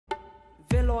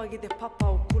Lelo agi te papa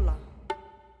o kula.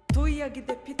 Tui agi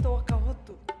te pito o ka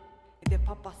hotu. I te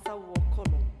papa sau o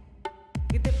kolo.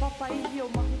 I te papa ihi o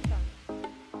mahuta.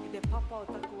 I te papa o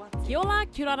taku ati. Kia ora,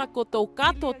 ki rara ko tō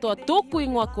katoa tōku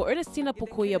ingoa ko Ernestina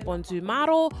Pukuia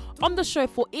Bonjumaro. On the show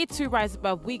for E2 Rise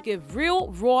Above, we give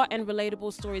real, raw and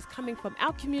relatable stories coming from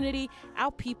our community,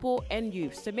 our people and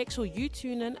youth. So make sure you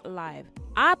tune in live.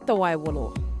 Ata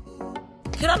waiwolo.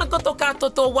 Kia ora koto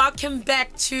katoa, welcome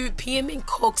back to PMN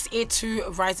Cook's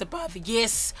E2 Rise Above.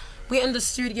 Yes, we're in the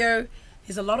studio.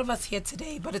 There's a lot of us here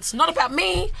today, but it's not about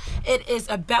me. It is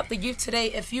about the youth today.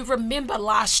 If you remember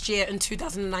last year in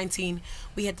 2019,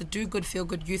 we had the Do Good, Feel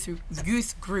Good youth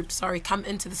group, come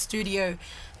into the studio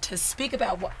to speak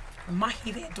about what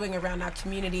mahi they're doing around our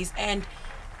communities. And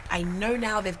I know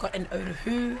now they've got an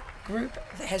Otahu group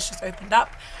that has just opened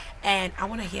up. And I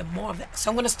want to hear more of that.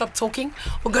 So I'm going to stop talking.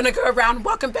 We're going to go around.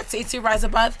 Welcome back to E2 Rise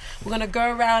Above. We're going to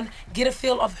go around, get a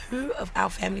feel of who of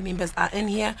our family members are in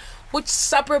here, which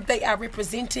suburb they are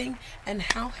representing, and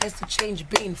how has the change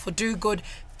been for Do Good,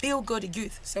 Feel Good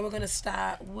youth. So we're going to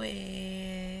start with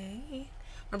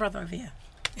my brother over here.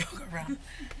 We'll go around.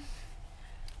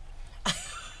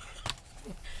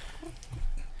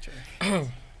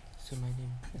 So my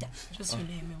name. Yeah, just your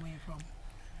name and where you're from.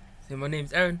 So my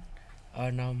name's Aaron,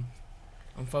 and I'm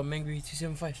from Mangry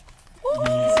 275. Woo!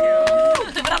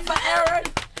 Give it up for Aaron.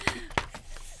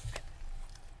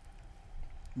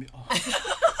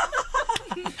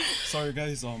 Sorry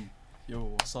guys, yo,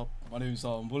 what's up? My name is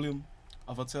William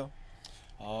Avatel.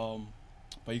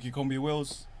 But you can call me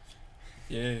Wills.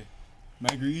 Yeah,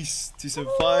 Mangry East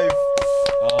 275.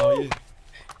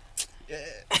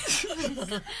 Yeah.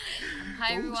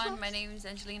 Hi everyone, my name is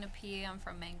Angelina P. I'm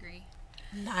from Mangry.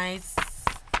 Nice.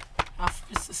 Our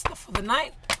first sister for the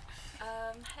night.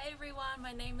 Hey everyone,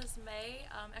 my name is May.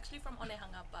 I'm actually from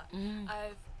Onehanga, but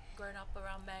I've grown up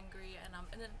around Mangry and I'm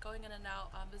going in and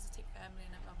out, visiting family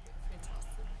and I'm at friends'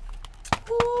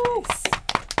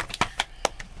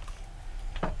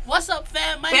 house. What's up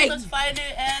fam, my name is Finder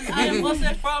and I am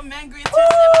also from Mangry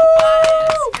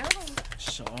 275.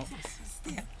 Shut up.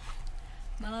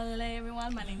 Malalele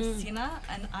everyone, my name is Tina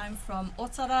and I'm from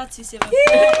Otara 274.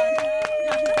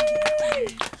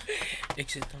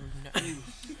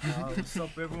 What's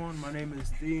up everyone, my name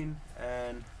is Dean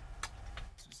and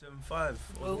 275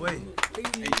 all the way.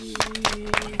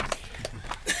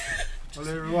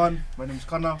 Hello everyone, my name is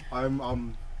Kana.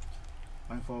 I'm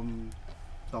from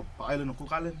the island of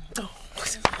Cook Island. I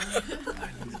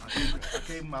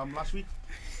came last week.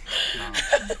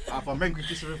 I'm from Mangry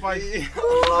 275.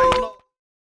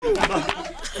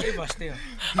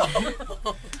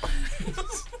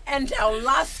 And our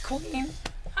last queen.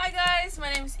 Hi guys,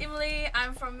 my name is Emily.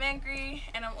 I'm from Mangry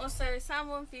and I'm also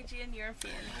Samoan, Fijian,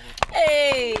 European.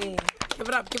 Hey, give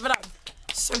it up, give it up.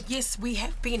 So yes, we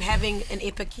have been having an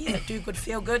epic year at Do Good,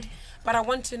 Feel Good, but I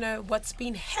want to know what's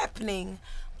been happening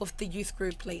with the youth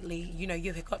group lately. You know,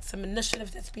 you've got some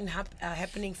initiatives that's been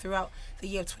happening throughout the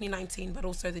year of 2019, but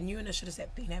also the new initiatives that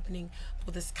have been happening for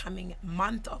this coming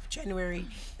month of January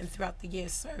and throughout the year.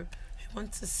 So who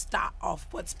wants to start off?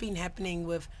 What's been happening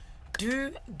with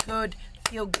Do Good,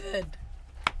 Feel Good?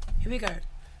 Here we go.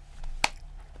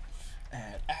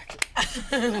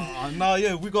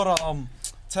 Yeah, we got a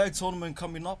tag tournament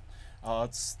coming up.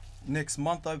 It's next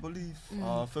month, I believe,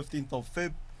 15th of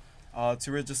Feb.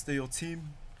 To register your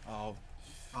team. The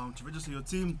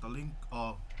link.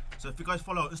 So if you guys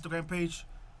follow our Instagram page,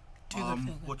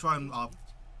 we'll try and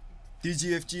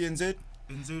DGFGNZ.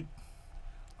 NZ.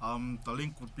 The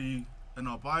link would be in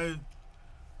our bio,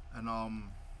 and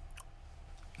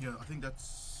yeah, I think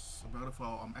that's about it for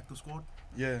our active squad.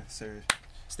 Yeah, so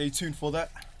stay tuned for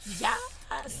that.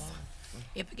 Yes.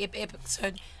 Epic.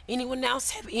 So anyone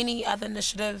else have any other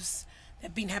initiatives that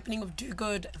have been happening with Do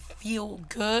Good, Feel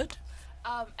Good?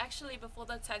 Actually, before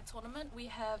the tag tournament, we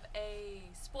have a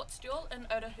sports duel in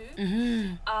Otahu.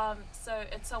 So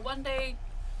it's a one-day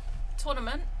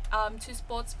tournament, two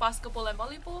sports, basketball and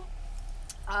volleyball.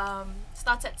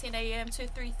 Starts at 10 a.m. to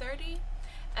 3:30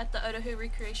 at the Otahu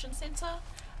Recreation Centre.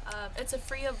 It's a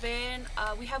free event.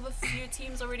 We have a few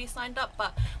teams already signed up,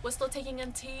 but we're still taking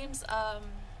in teams. I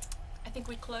think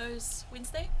we close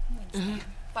Wednesday,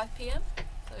 5 p.m.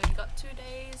 So you got 2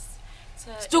 days.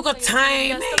 Still got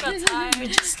time. Yeah,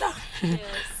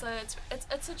 so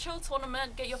it's a chill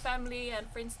tournament. Get your family and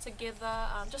friends together.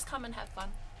 Just come and have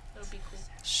fun. It'll be cool.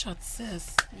 Shots,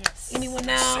 sis. Yes. Anyone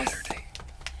else?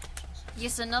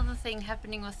 Yes, another thing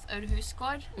happening with Otahu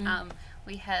Squad.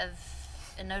 We have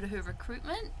an Otahu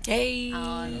recruitment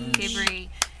on February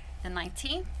the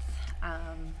 19th.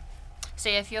 So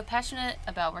if you're passionate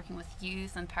about working with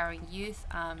youth, empowering youth,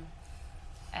 and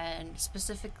and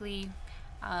specifically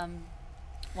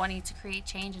wanting to create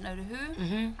change in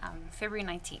Otahu, February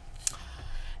 19th.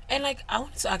 And like, I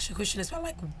wanted to ask you a question as well.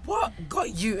 Like, what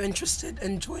got you interested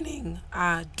in joining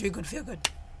Do Good Feel Good?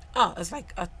 Oh, it's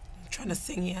like I'm trying to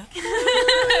sing here.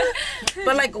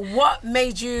 But like, what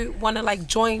made you want to like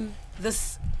join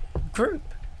this group?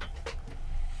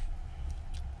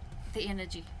 The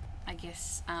energy, I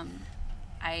guess.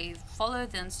 I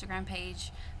followed the Instagram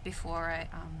page before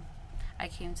I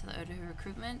came to the Otahu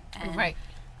recruitment, and I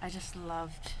just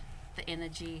loved the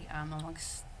energy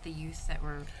amongst the youth that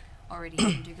were already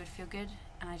in Do Good Feel Good,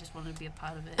 and I just wanted to be a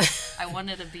part of it. I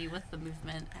wanted to be with the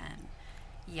movement, and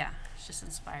yeah, it's just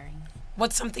inspiring.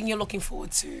 What's something you're looking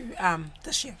forward to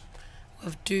this year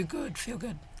with Do Good Feel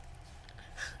Good?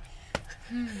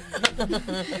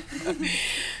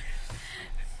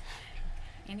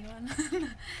 Anyone?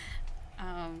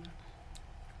 I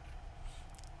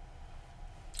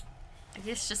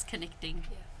guess just connecting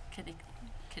with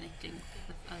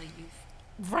other youth.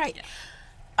 Right. Yeah.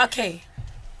 Okay.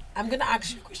 I'm gonna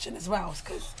ask you a question as well,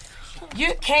 because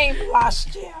you came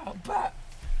last year, but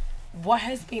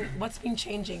what's been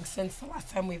changing since the last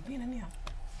time we've been in here?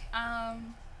 I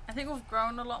think we've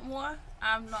grown a lot more.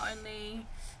 Not only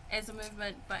as a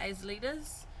movement but as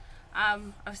leaders.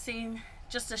 I've seen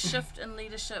just a shift in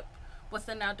leadership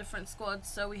within our different squads.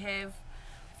 So we have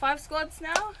 5 squads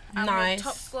now. Nice. We have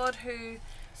top squad who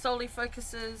solely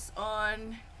focuses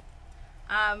on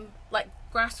like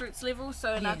grassroots level,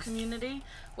 so in our community,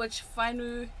 which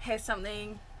Whainu has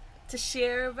something to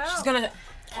share about. She's gonna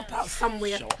pop out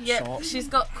somewhere. She's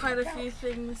got quite a few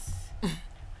things.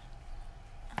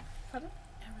 Pardon?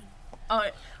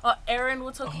 Erin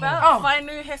will talk about.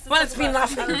 Whainu has to talk it's been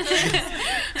laughing. We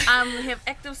have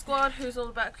Active Squad, who's all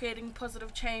about creating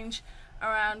positive change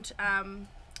around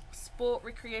sport,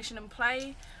 recreation and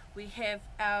play. We have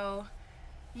our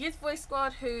Youth Voice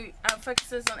Squad, who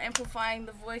focuses on amplifying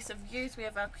the voice of youth. We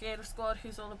have our Creative Squad,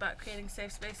 who's all about creating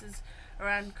safe spaces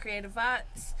around creative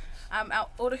arts. Our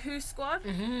Otahu Squad,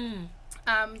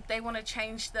 they want to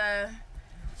change the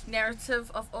narrative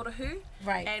of Otahu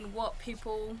and what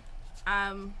people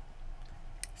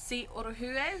see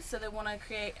Otahu as. So they want to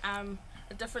create a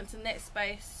difference in that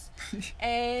space.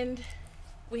 And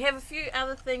we have a few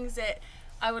other things that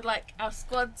I would like our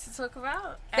squad to talk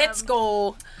about. Let's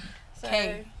go. So,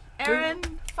 Erin,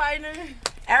 Whainu.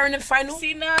 Erin and Whainu.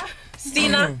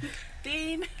 Sina.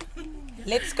 Dean.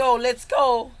 Let's go.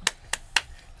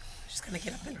 She's gonna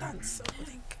get up and dance, I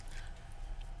think.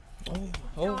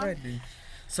 Alrighty.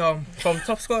 So from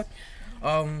top squad,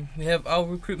 we have our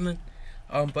recruitment,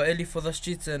 but early for the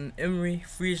streets and Emery,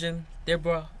 Frisian,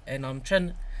 Deborah, and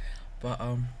Trent. But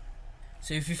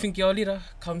so if you think you're a leader,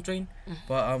 come join.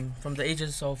 But from the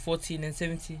ages of 14 and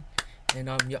 17,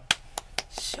 and yeah.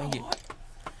 Sure.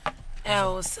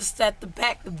 Our sister at the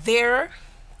back there.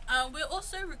 We're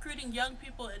also recruiting young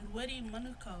people in Wiri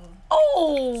Manukau.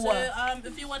 Oh! So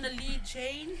if you want to lead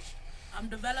change,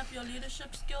 develop your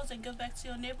leadership skills and give back to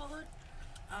your neighborhood,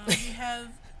 we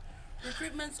have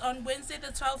recruitments on Wednesday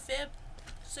the 12th Feb,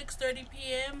 6:30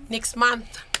 p.m. Next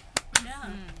month. Yeah.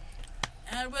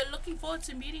 And we're looking forward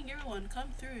to meeting everyone.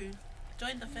 Come through.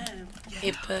 Join the fam.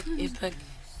 Epic.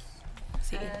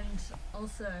 And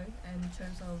also, in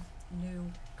terms of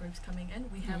new groups coming in,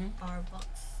 we have our Vox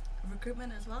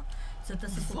recruitment as well. So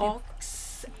this is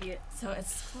Vox. Yeah. So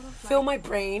it's sort of Fill my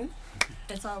brain.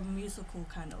 It's our musical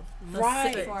kind of.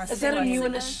 Right. Is that a new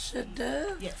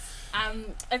initiative? Yes.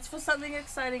 It's for something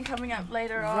exciting coming up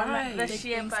later on this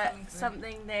year, but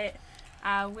something that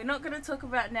we're not going to talk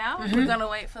about now. We're going to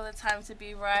wait for the time to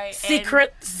be right.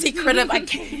 Secretive. I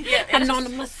can't.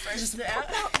 Anonymous. Just it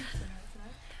out.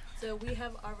 So we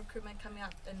have our recruitment coming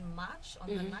up in March on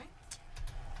the 9th,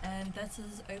 and this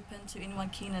is open to anyone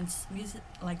keen in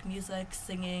music,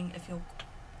 singing. If you're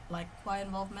like choir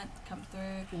involvement, come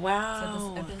through.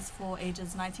 Wow. So this is for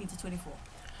ages 19 to 24.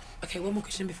 Okay, one more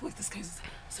question before this goes.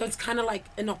 So it's kind of like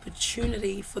an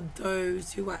opportunity for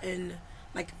those who are in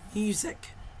like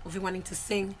music, or if you're wanting to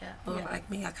sing, or like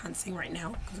me, I can't sing right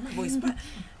now because of my voice, but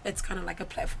it's kind of like a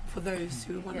platform for those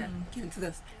who want to get into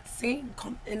this. Sing,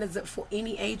 and is it for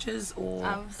any ages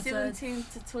or 17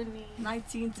 to 20,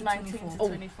 19 to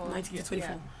 24. 19 to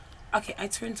 24. Okay, I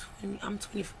turned 20. I'm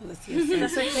 24 this year. So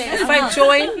that's okay. If I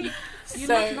join, you're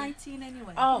not 19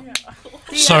 anyway. Oh,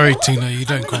 sorry, Tina, you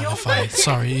don't qualify.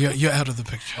 Sorry, you're out of the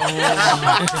picture. I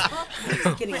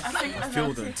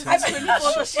feel them.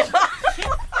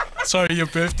 Sorry, your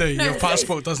birthday, your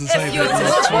passport doesn't say you're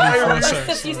that.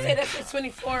 24, so you said if it's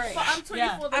 24. But I'm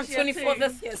 24 this I'm year. 24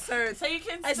 this year, so you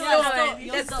can I still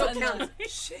that still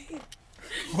counts. Shit.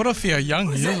 What if you're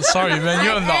young? Sorry, man,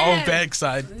 you're on the old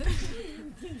backside.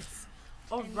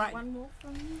 All right. One more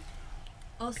from you.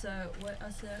 Also, we're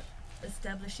also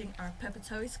establishing our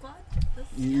Pepitoe squad.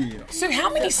 So how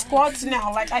many squads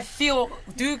now? Like I feel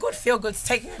Do Good Feel Good's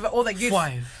taking over all the youth.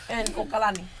 5. And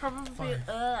Okalani.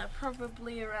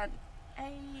 Probably around 8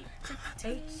 to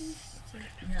 10.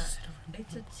 Yeah, 8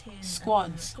 to 10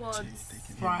 Squads.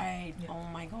 Right. Yeah. Oh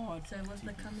my God. So with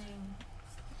the coming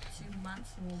 2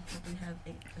 months, we'll probably have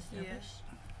 8 established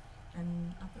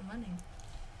and up and running.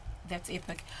 That's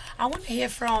epic. I want to hear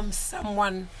from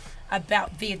someone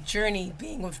about their journey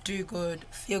being with Do Good,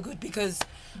 Feel Good, because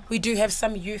we do have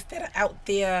some youth that are out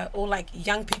there, or like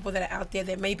young people that are out there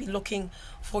that may be looking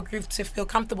for a group to feel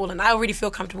comfortable. And I already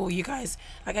feel comfortable with you guys.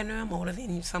 Like I know I'm older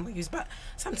than some of you, but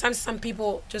sometimes some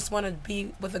people just want to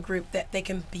be with a group that they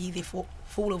can be their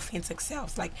full authentic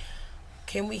selves. Like,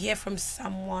 can we hear from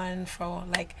someone for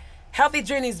like how their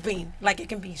journey's been? Like it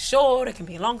can be short, it can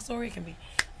be a long story, it can be,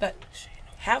 but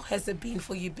how has it been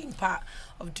for you being part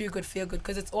of Do Good, Feel Good?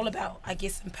 Because it's all about, I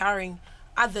guess, empowering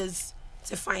others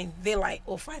to find their light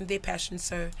or find their passion.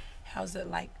 So how's it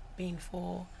like being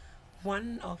for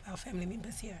one of our family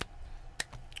members here?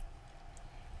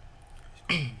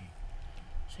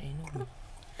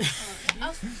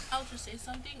 I'll just say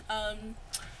something.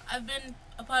 I've been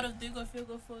a part of Do Good Feel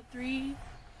Good for 3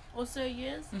 or so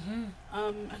years.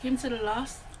 I came to the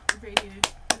last radio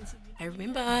interview. I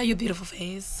remember your beautiful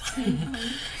face. And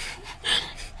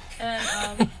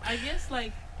I guess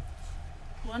like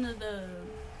one of the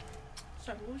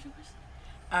sorry, what was your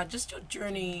question? Just your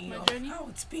journey. My of journey? How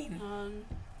it's been.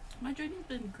 My journey's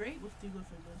been great with Do Good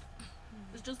Feel Good.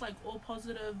 It's just like all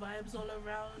positive vibes all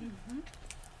around.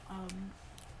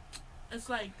 It's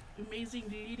like amazing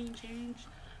leading change,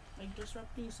 like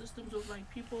disrupting systems of like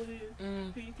people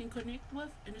who you can connect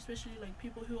with, and especially like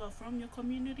people who are from your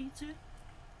community too.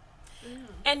 Yeah.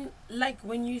 And like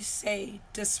when you say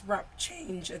disrupt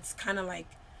change, it's kind of like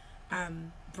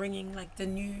bringing like the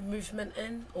new movement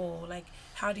in, or like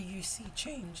how do you see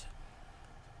change,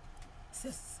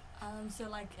 sis? So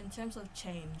like in terms of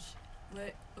change,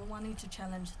 we're wanting to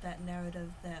challenge that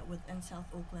narrative that within South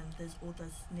Auckland there's all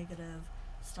this negative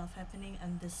stuff happening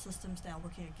and there's systems that are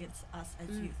working against us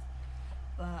as youth.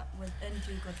 But within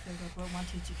Do Good Feel Good, we're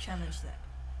wanting to challenge that.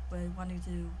 We're wanting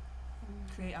to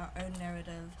create our own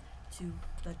narrative to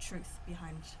the truth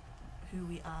behind who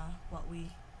we are, what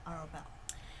we are about.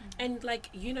 And like,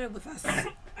 you know, with us,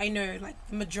 I know like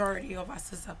the majority of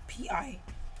us is a PI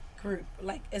group.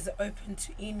 Like, is it open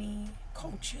to any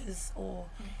cultures or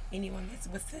anyone that's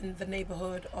within the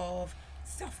neighborhood of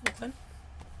South Auckland?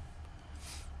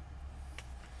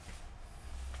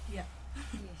 Yeah.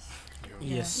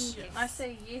 Yes. I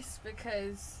say yes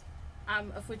because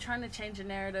if we're trying to change a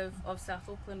narrative of South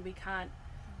Auckland, we can't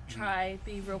try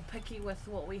be real picky with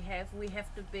what we have. We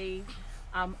have to be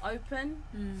open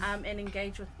and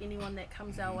engage with anyone that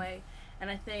comes our way. And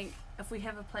I think if we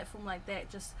have a platform like that,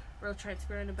 just real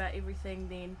transparent about everything,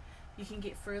 then you can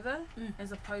get further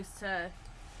as opposed to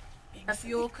if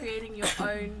you're creating your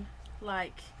own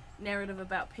like narrative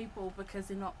about people because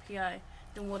they're not PI,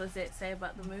 then what does that say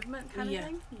about the movement kind of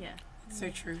thing? Yeah. So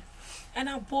true. And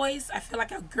our boys, I feel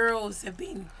like our girls have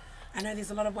been, I know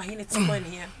there's a lot of wahine tuko in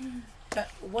here, but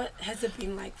what has it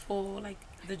been like for like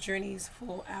the journeys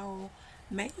for our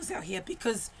males out here?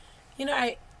 Because, you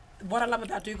know, what I love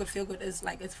about Do Good Feel Good is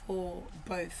like it's for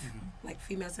both like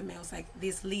females and males. Like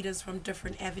there's leaders from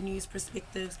different avenues,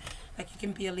 perspectives. Like you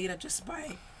can be a leader just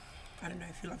by, I don't know,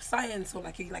 if you love science or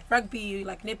like you like rugby, you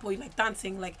like netball, you like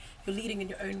dancing, like you're leading in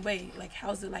your own way. Like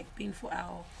how's it like been for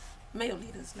our male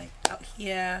leaders like out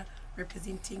here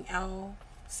representing our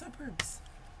suburbs?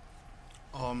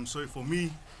 So for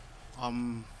me,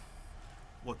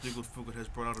 what Do Good Feel Good has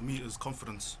brought out of me is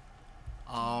confidence.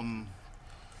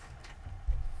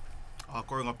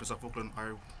 Growing up in South Auckland,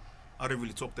 I don't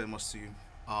really talk that much to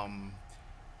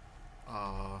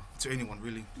anyone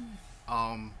really,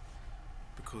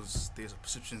 because there's a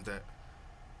perception that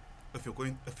if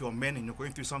you're a man and you're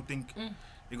going through something,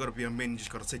 you gotta be a man. You just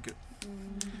gotta take it.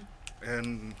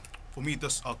 And for me,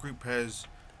 this group has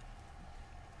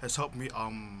helped me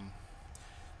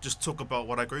just talk about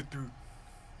what I go through,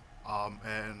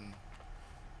 and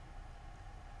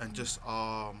just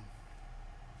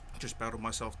battle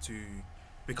myself to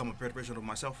become a better version of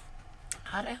myself.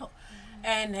 How the hell?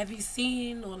 And have you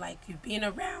seen or like you've been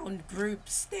around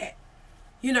groups that,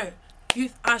 you know,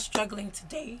 youth are struggling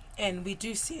today, and we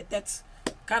do see it. That's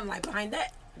kind of like behind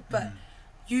that, but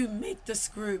you make this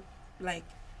group like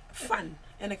fun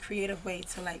in a creative way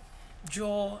to like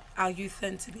draw our youth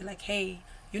in to be like, hey,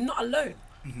 you're not alone.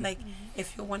 Like,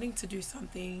 if you're wanting to do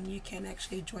something, you can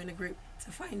actually join a group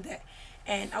to find that.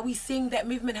 And are we seeing that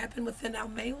movement happen within our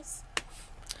males?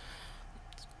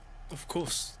 Of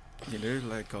course, you know,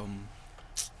 like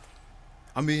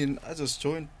I mean, I just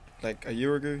joined like a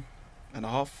year ago and a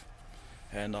half,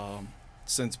 and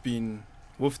since being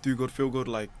with Do Good Feel Good,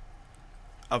 like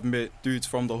I've met dudes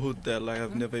from the hood that like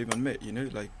I've never even met, you know,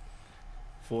 like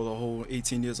for the whole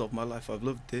 18 years of my life I've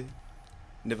lived there,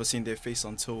 never seen their face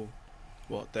until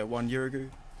that 1 year ago.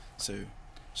 So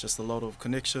it's just a lot of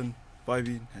connection,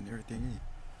 vibing and everything.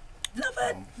 Love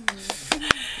it.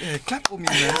 Yeah, clap for me,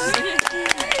 man.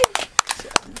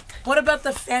 What about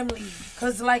the family?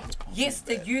 Because, like, yes,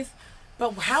 the youth,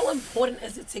 but how important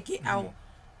is it to get our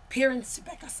parents to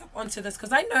back us up onto this?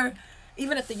 Because I know,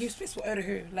 even at the youth space for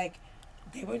Otahu, like,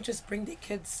 they won't just bring their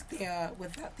kids there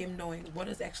without them knowing what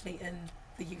is actually in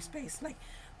the youth space. Like,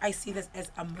 I see this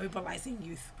as a mobilizing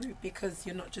youth group because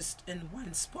you're not just in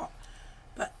one spot.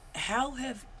 But how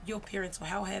have your parents, or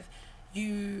how have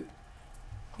you,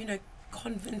 you know,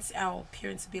 convince our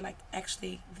parents to be like,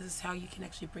 actually, this is how you can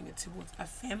actually bring it towards a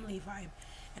family vibe,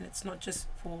 and it's not just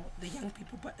for the young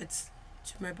people, but it's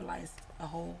to mobilize a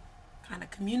whole kind of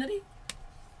community?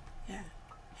 Yeah.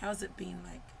 How's it been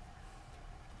like?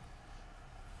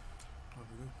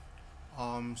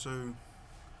 So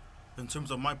in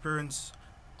terms of my parents,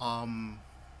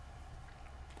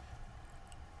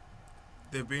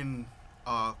 they've been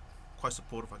quite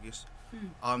supportive, I guess.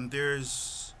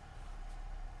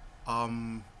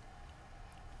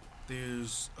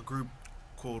 There's a group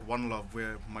called One Love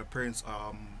where my parents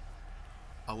are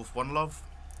with One Love,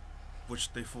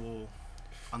 which they fall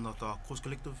under the Cause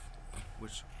Collective,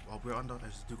 which we're under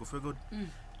as Do Good Feel Good.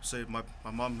 So my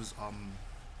mum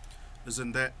is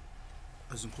in that,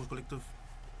 as in Cause Collective,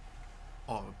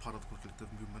 or part of the Cause Collective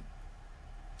movement.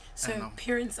 So and,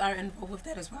 parents are involved with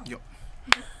that as well? Yep.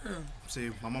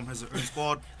 So my mum has her own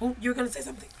squad. Oh, you were going to say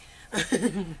something?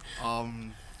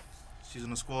 She's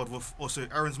in a squad with also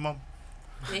Aaron's mum.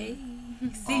 Hey,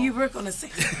 see, you were going to say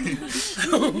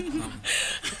something.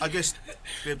 I guess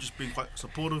they've just been quite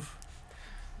supportive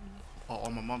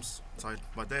on my mum's side.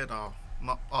 My dad,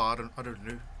 not. I don't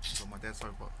know on my dad's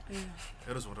side, but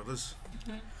it is what it is.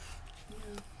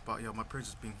 But yeah, my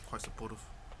parents have been quite supportive.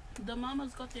 The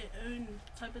mamas got their own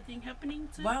type of thing happening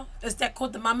too. Wow, is that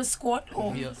called the Mama Squad?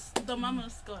 Or The Mama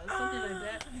Squad, something like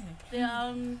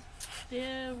that.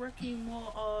 They're working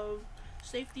more of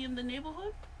safety in the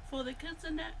neighborhood for the kids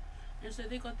and that, and so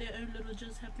they got their own little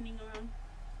jizz happening around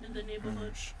in the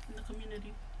neighborhood, in the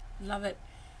community. Love it.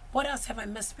 What else have I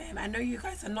missed, fam? I know you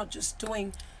guys are not just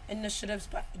doing initiatives,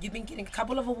 but you've been getting a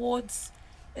couple of awards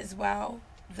as well.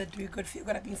 The Do Good Feel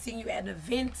Good. I've been seeing you at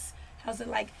events. How's it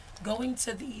like going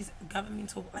to these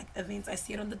governmental like events? I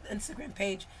see it on the Instagram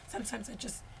page. Sometimes I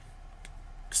just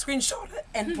screenshot it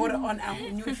and put it on our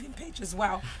new event page as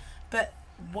well. But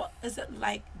what is it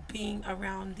like being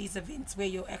around these events where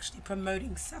you're actually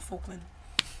promoting South Auckland,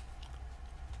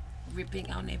 ripping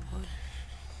our neighborhood?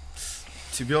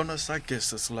 To be honest, I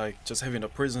guess it's like just having a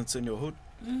presence in your hood,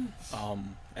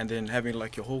 and then having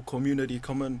like your whole community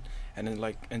come in and then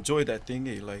like enjoy that thing.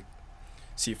 Like,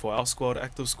 see, for our squad,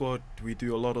 Active Squad, we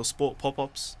do a lot of sport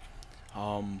pop-ups.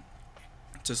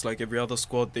 Just like every other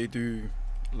squad, they do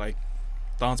like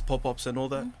dance pop-ups and all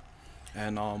that,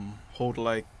 and hold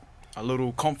like a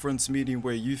little conference meeting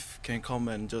where youth can come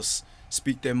and just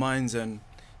speak their minds, and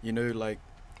you know, like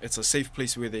it's a safe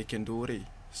place where they can do it.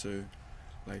 So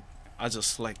like I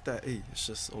just like that. It's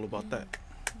just all about that.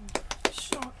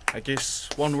 Sure. I guess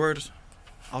one word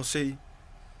I'll say,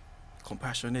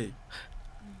 compassion.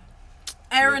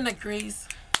 Aaron agrees.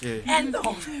 Yeah. And the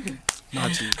whole family. Nah,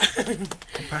 G.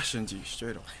 Compassion, G,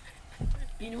 straight up.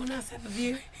 Anyone else have a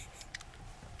view?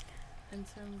 In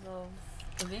terms of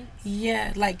events?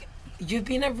 Yeah, like you've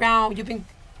been around,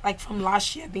 like from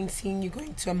last year, I've been seeing you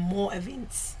going to more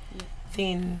events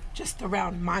than just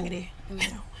around Mangere. You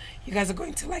know, you guys are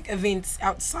going to like events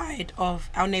outside of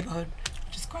our neighborhood,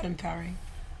 which is quite empowering.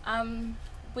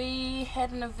 We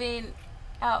had an event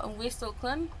out in West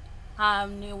Auckland,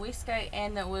 near Westgate,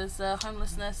 and it was a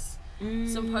homelessness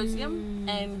symposium,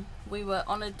 and we were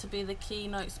honoured to be the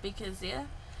keynote speakers there,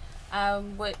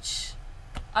 which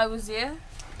I was there,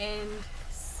 and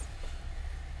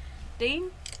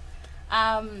Dean,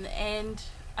 and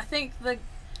I think the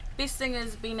best thing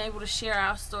is being able to share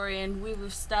our story and where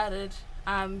we've started,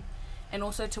 and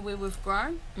also to where we've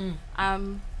grown,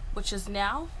 which is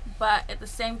now. But at the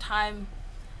same time,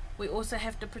 we also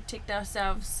have to protect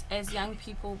ourselves as young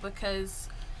people, because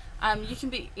you can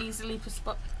be easily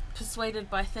persuaded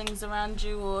by things around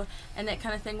you and that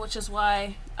kind of thing, which is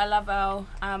why I love our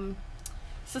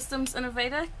systems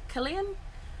innovator, Killian.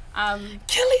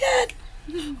 Killian,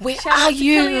 where Shout out are to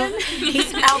you? Killian.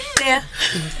 He's out there.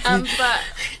 But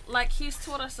like he's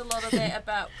taught us a lot of that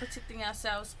about protecting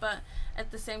ourselves, but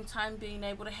at the same time being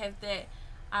able to have that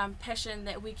passion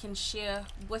that we can share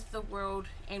with the world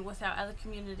and with our other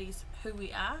communities who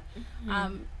we are,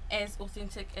 as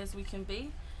authentic as we can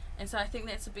be. And so I think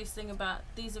that's the best thing about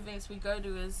these events we go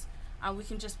to is we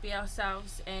can just be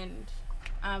ourselves, and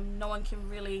no one can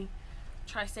really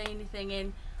try say anything.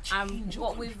 And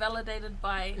what we're validated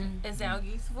by is our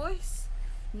youth voice,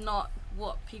 not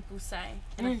what people say.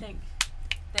 And I think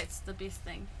that's the best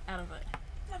thing out of it.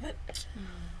 Love it.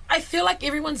 I feel like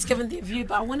everyone's given their view,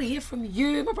 but I want to hear from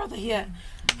you, my brother here.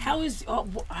 How has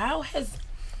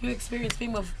your experience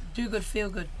been with Do Good, Feel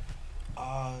Good?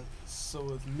 So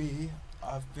with me,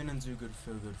 I've been in Do Good,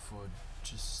 Feel Good for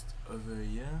just over a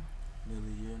year,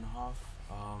 nearly a year and a half.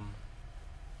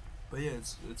 But yeah,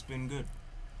 it's been good.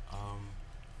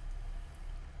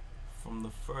 From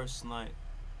the first night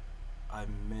I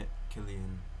met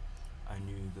Killian, I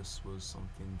knew this was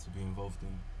something to be involved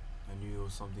in. I knew it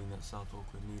was something that South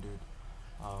Auckland needed,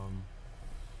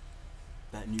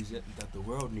 that the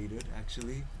world needed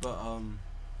actually. But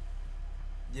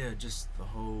yeah, just the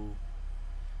whole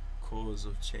cause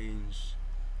of change,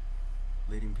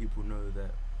 letting people know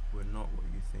that we're not what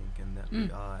you think, and that we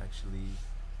are actually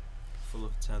full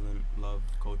of talent, love,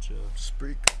 culture,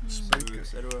 spirit,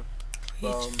 etc.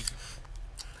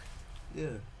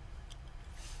 Yeah.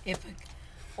 Epic.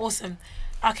 Awesome.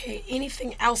 Okay,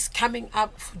 anything else coming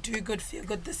up for Do Good, Feel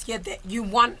Good this year that you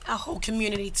want our whole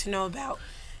community to know about?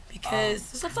 Because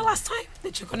this is not the last time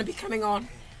that you're going to be coming on.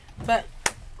 But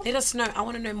let us know. I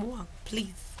want to know more,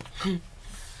 please.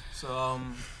 So,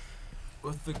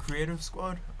 with the creative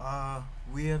squad,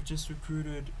 we have just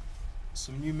recruited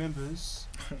some new members,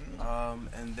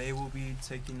 and they will be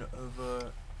taking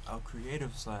over our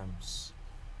creative slams,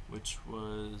 which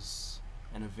was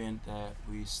an event that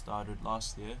we started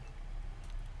last year.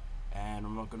 And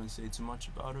I'm not going to say too much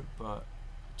about it, but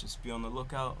just be on the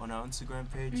lookout on our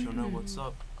Instagram page. You'll know what's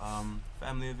up.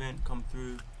 Family event, come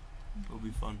through. It'll be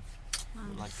fun.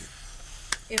 We'll like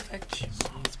it. Epic.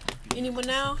 Anyone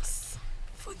else?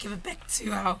 Before I give it back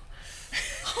to our...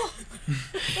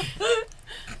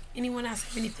 Anyone else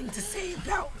have anything to say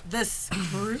about this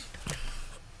group?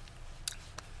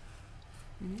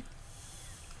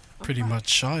 Pretty much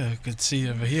shy, I could see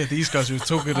over here. These guys were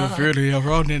talking earlier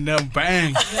on, and now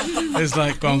bang, it's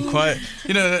like gone quiet.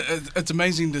 You know, it's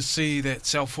amazing to see that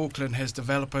South Auckland has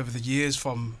developed over the years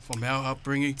from our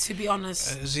upbringing. To be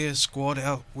honest, is there a squad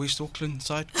out West Auckland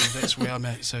side? 'Cause that's where I'm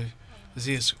at. So,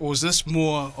 or is this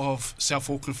more of South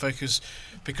Auckland focus?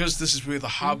 Because this is where the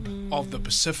hub of the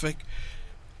Pacific.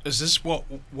 Is this what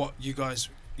you guys?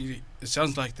 It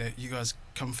sounds like that you guys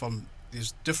come from.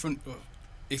 There's different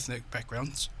ethnic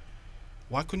backgrounds.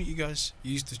 Why couldn't you guys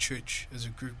use the church as a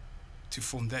group to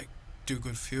form that Do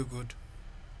Good, Feel Good?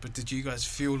 But did you guys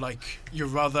feel like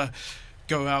you'd rather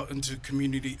go out into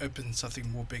community, open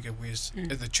something more bigger, whereas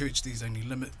at the church there's only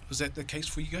limit? Was that the case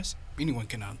for you guys? Anyone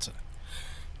can answer.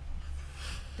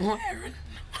 Oh,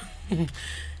 Aaron.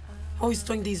 Always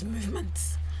doing these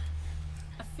movements.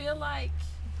 I feel like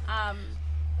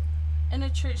in a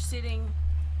church setting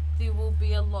there will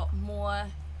be a lot more.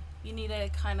 You need to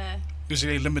kind of... Was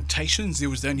there limitations? There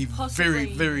was only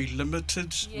Possibly. very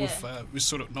limited with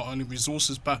sort of not only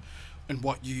resources but in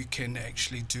what you can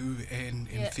actually do and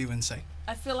feel and say.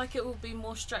 I feel like it will be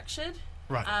more structured.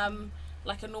 Right.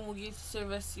 Like a normal youth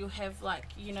service, you'll have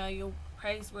like, you know, your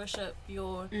praise worship,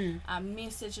 your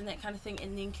message and that kind of thing,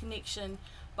 and then connection.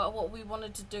 But what we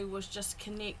wanted to do was just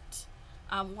connect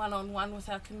one-on-one with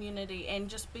our community and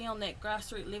just be on that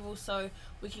grassroots level, so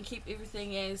we can keep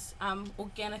everything as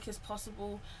organic as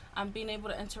possible, being able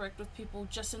to interact with people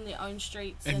just in their own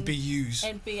streets and be used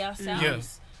and be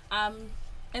ourselves.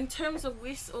 In terms of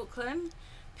West Auckland,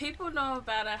 people know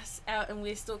about us out in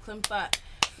West Auckland, but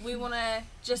we want to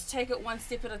just take it one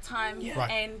step at a time.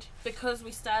 And because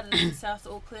we started in South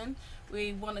Auckland,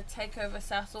 we want to take over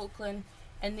South Auckland,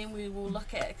 and then we will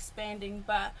look at expanding.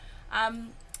 But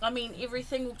I mean,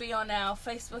 everything will be on our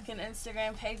Facebook and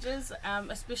Instagram pages,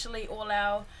 especially all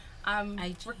our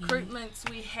recruitments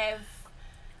we have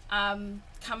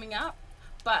coming up.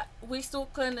 But West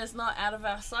Auckland is not out of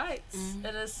our sights.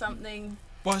 It is something...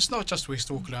 Well, it's not just West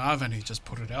Auckland. I've only just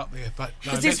put it out there, but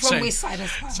because it's from West Side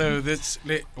as well. So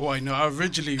I know I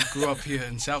originally grew up here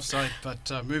in South Side,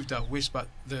 but moved out west. But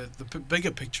the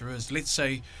bigger picture is, let's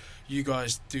say you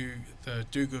guys do the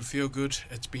Do Good, Feel Good.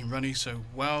 It's been running so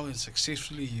well and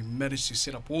successfully. You managed to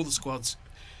set up all the squads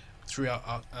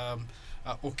throughout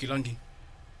Okilangi.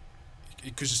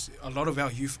 because a lot of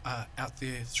our youth are out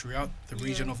there throughout the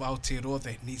region of Aotearoa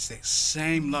that needs that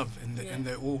same love, and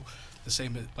they're all the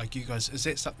same like you guys. Is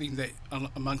that something that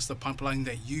amongst the pipeline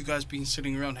that you guys been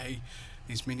sitting around, hey,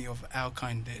 there's many of our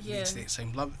kind that needs that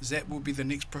same love? Is that will be the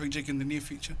next project in the near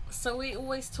future? So we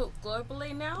always talk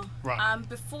globally now. Right.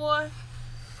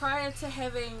 Prior to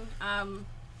having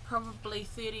probably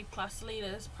 30 plus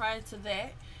leaders, prior to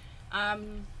that,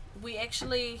 we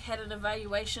actually had an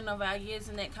evaluation of our years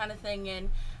and that kind of thing,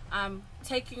 and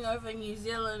taking over New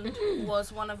Zealand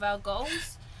was one of our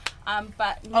goals.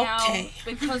 But now,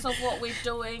 because of what we're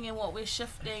doing and what we're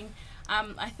shifting,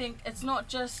 I think it's not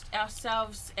just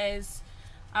ourselves as...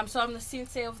 so I'm the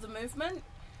sensei of the movement,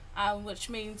 which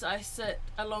means I sit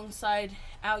alongside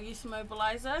our youth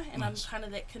mobiliser, and I'm kind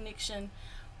of that connection.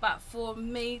 But for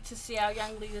me to see our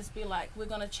young leaders be like, we're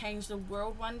going to change the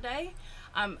world one day,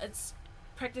 it's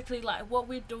practically like what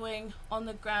we're doing on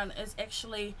the ground is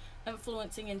actually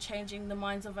influencing and changing the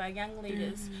minds of our young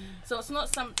leaders. So it's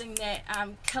not something that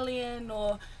Killian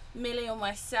or Millie or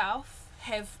myself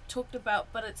have talked about,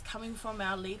 but it's coming from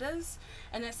our leaders,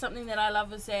 and that's something that I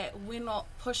love, is that we're not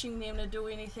pushing them to do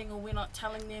anything, or we're not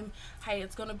telling them, hey,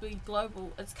 it's going to be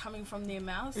global. It's coming from their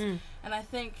mouths. And I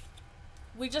think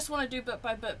we just want to do bit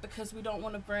by bit, because we don't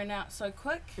want to burn out so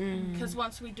quick, because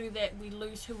once we do that, we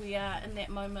lose who we are in that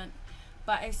moment.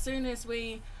 But as soon as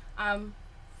we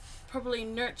probably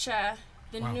nurture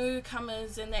the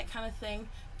newcomers and that kind of thing,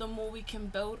 the more we can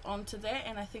build onto that.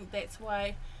 And I think that's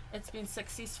why it's been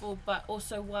successful, but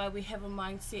also why we have a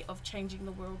mindset of changing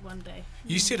the world one day.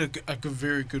 You said a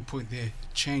very good point there,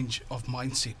 change of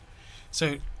mindset.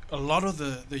 So a lot of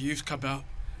the youth come out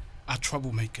are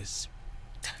troublemakers.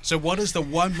 So what is the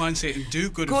one mindset and do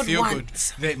good and feel good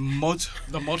that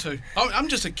the motto? I'm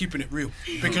just keeping it real,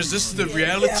 because this is the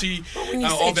reality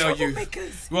of our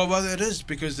youth. Well, it is,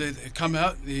 because they come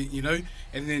out,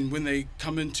 and then when they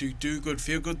come into do good,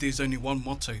 feel good, there's only one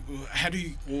motto. How do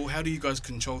you guys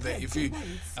control that? If you,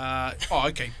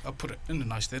 okay, I'll put it in a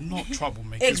nice. They're not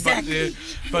troublemakers, Exactly.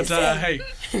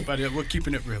 but we're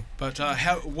keeping it real. But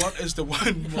what is the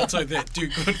one motto that do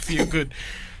good, feel good?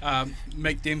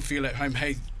 Make them feel at home.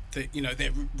 Hey,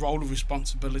 that role of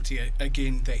responsibility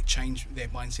again. That change,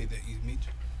 that mindset that you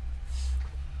mentioned.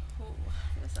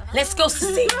 Let's go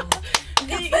see.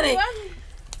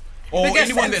 Or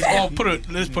anyone that's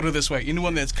let's put it this way: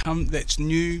 anyone that's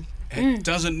new,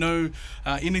 doesn't know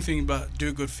anything but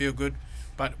do good, feel good,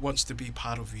 but wants to be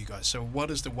part of you guys. So, what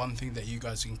is the one thing that you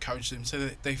guys encourage them so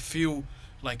that they feel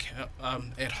like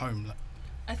at home?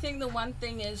 I think the one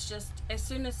thing is just as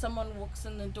soon as someone walks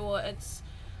in the door, it's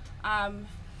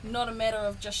not a matter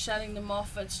of just shutting them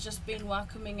off. It's just being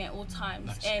welcoming at all times.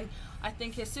 Nice. And I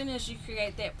think as soon as you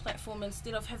create that platform,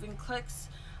 instead of having cliques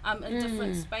in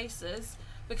different spaces,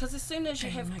 because as soon as you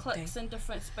have cliques in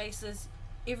different spaces,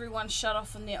 everyone's shut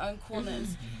off in their own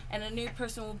corners, and a new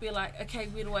person will be like, okay,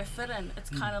 where do I fit in? It's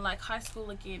kind of like high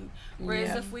school again.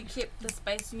 Whereas if we kept the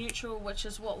space neutral, which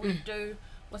is what we do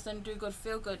within Do Good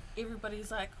Feel Good, everybody's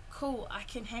like, cool, I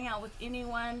can hang out with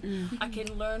anyone, I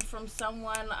can learn from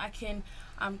someone, I can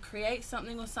create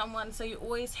something with someone. So you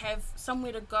always have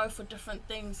somewhere to go for different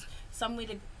things, somewhere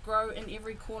to grow in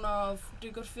every corner of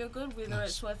Do Good Feel Good, whether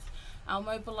it's with our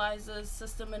mobilizers,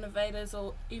 system innovators,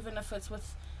 or even if it's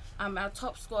with our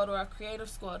top squad or our creative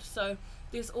squad. So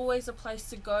there's always a place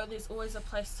to go, there's always a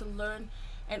place to learn.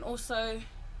 And also,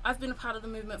 I've been a part of the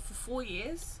movement for 4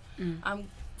 years,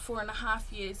 4.5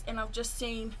 years, and I've just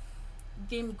seen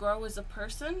them grow as a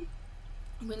person.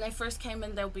 When they first came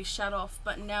in, they'll be shut off,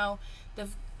 but now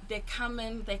they come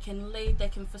in, they can lead, they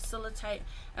can facilitate,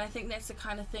 and I think that's the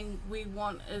kind of thing we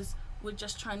want. Is we're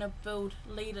just trying to build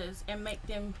leaders and make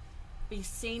them be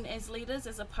seen as leaders,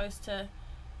 as opposed to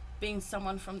being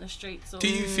someone from the streets. Or do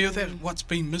you feel that what's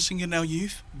been missing in our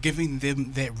youth, giving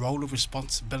them that role of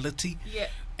responsibility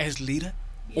as leader,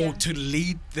 or to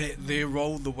lead their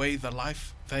role the way the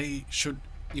life they should,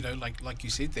 like you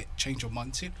said, that change of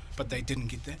mindset, but they didn't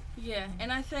get that? Yeah,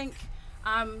 and I think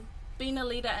being a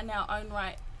leader in our own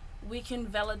right, we can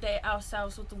validate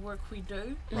ourselves with the work we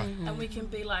do, and we can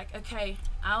be like, okay,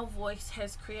 our voice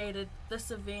has created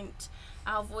this event,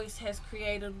 our voice has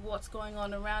created what's going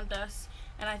on around us.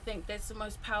 And I think that's the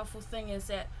most powerful thing, is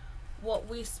that what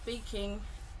we're speaking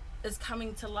is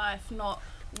coming to life, not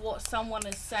what someone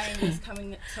is saying is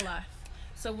coming to life.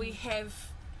 So we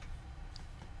have,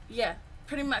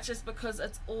 pretty much it's because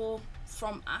it's all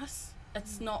from us.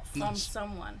 It's not from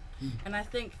someone. And I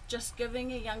think just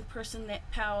giving a young person that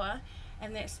power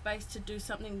and that space to do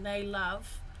something they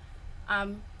love,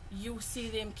 you'll see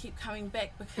them keep coming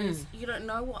back because you don't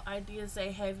know what ideas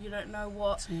they have, you don't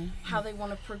know how they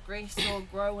want to progress or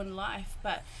grow in life,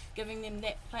 but giving them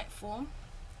that platform,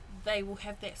 they will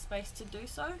have that space to do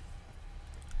so.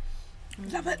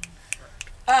 Love it.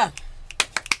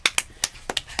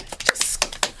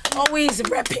 Just always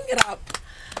wrapping it up.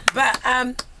 But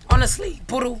honestly,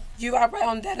 Buru, you are right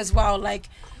on that as well. Like,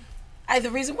 the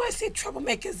reason why I said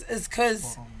troublemakers is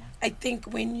because I think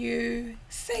when you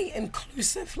say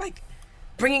inclusive, like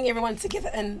bringing everyone together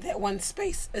in that one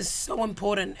space is so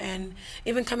important. And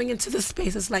even coming into this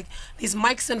space, it's like these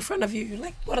mics in front of you,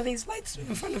 like what are these lights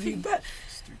in front of you? But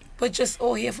we're just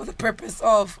all here for the purpose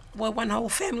of we're one whole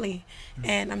family.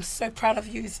 And I'm so proud of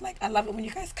you. It's like I love it when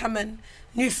you guys come in,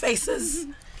 new faces.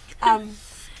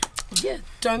 Yeah,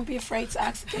 don't be afraid to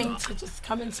ask again, to just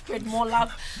come and spread more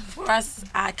love for us.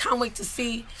 I can't wait to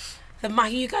see the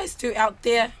mahi you guys do out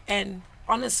there. And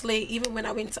honestly, even when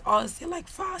I went to Oz, they're like,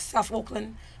 South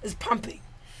Auckland is pumping.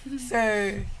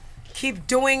 So keep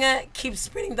doing it, keep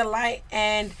spreading the light.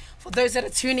 And for those that are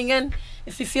tuning in,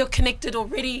 if you feel connected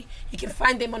already, you can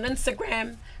find them on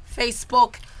Instagram,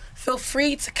 Facebook. Feel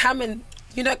free to come and,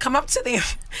 come up to them.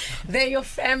 They're your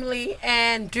family,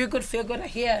 and Do Good Feel Good are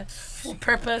here for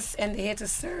purpose, and they're here to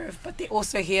serve, but they're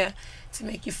also here to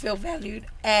make you feel valued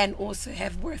and also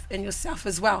have worth in yourself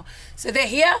as well. So they're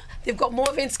here. They've got more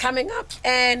events coming up,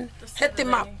 and hit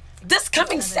them up. This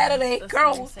coming Saturday,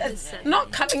 girls. It's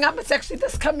not coming up, it's actually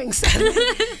this coming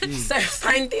Saturday. So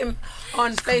find them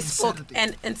on Facebook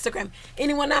and Instagram.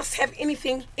 Anyone else have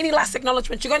anything, any last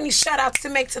acknowledgement? You got any shout outs to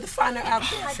make to the whānau out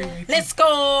there? Let's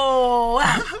go!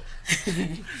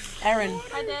 Aaron.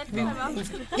 Hi, Dad. Hi, Mum.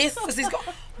 Yes, because he's got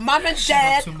Mum and Dad.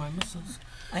 Shout out to my missus.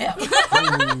 Yeah.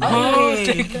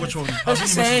 Which one? I was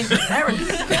just saying, Aaron.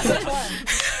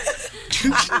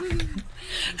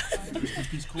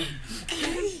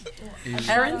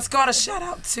 Aaron's got a shout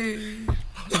out to.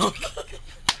 My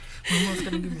mom's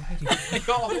gonna give me a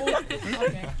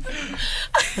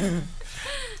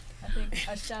I think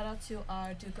a shout out to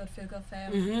our Do Good Feel Good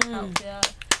fam out there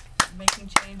making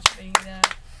change, being there.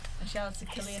 A shout out to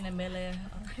Killian and Mele.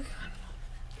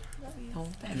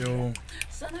 Yo,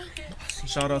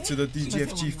 shout out to the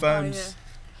DGFG fams.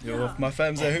 Yo, if my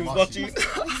fams at home's watching,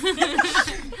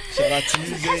 shout out to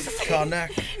you, Karnak.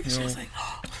 Yo.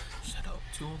 Shout out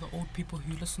to all the old people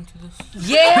who listen to this.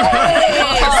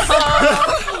 Yes!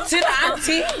 To the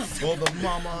aunties. All the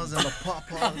mamas and the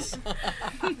papas.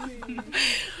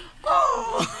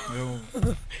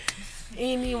 Oh.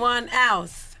 Anyone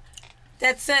else?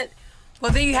 That's it.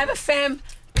 Well, there you have it, fam.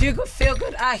 Do Good Feel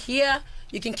Good are here.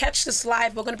 You can catch this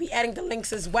live. We're going to be adding the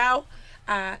links as well.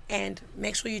 And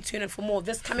make sure you tune in for more.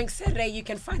 This coming Saturday, you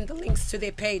can find the links to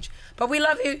their page. But we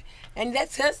love you. And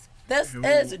that's us. This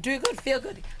is Do Good Feel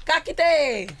Good.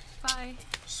 Kakite. Bye.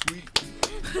 Sweet.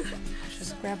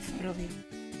 Just grab a photo of you.